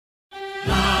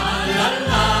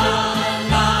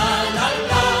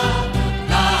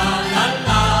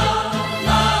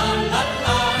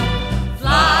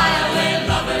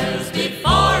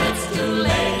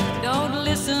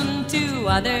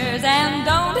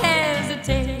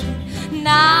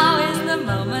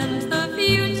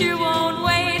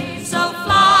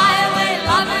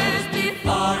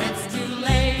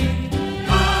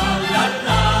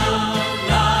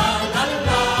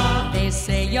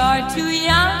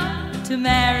to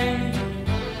marry.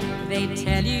 They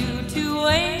tell you to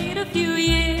wait a few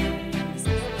years,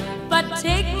 but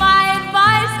take my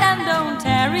advice and don't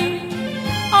tarry,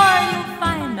 or you'll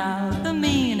find out the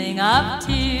meaning of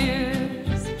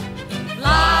tears.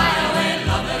 Fly away,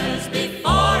 lovers,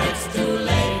 before it's too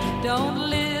late. Don't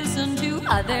listen to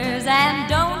others and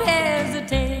don't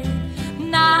hesitate.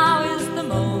 Now is the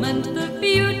moment, the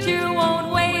future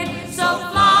won't wait. So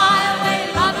fly away,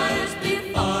 lovers,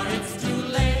 before it's too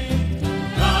late.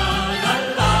 La la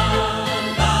la,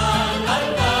 la la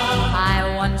la.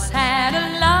 I once had a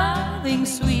loving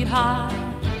sweetheart.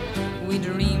 We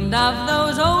dreamed of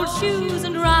those old shoes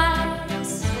and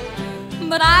rides,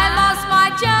 but I lost my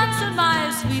chance and my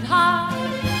sweetheart,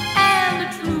 and a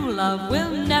true love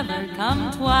will never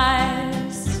come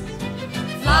twice.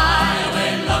 Fly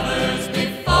away, lovers,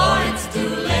 before it's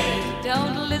too late.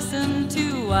 Don't listen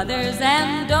to others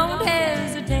and don't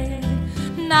hesitate.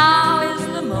 Now is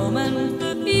the moment,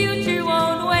 the future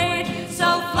won't wait. So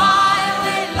fly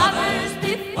away, lovers,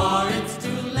 before it's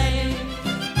too late.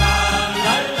 La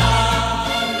la la,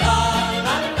 la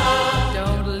la la.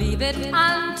 Don't leave it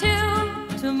until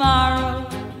tomorrow.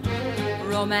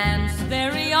 Romance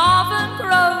very often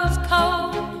grows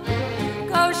cold.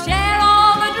 Go share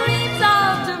all the dreams of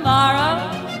tomorrow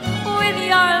with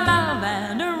your love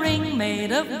and a ring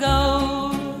made of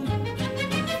gold.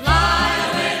 Fly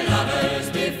away, lovers,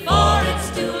 before it's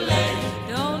too late.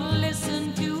 Don't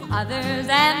listen to others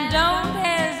and don't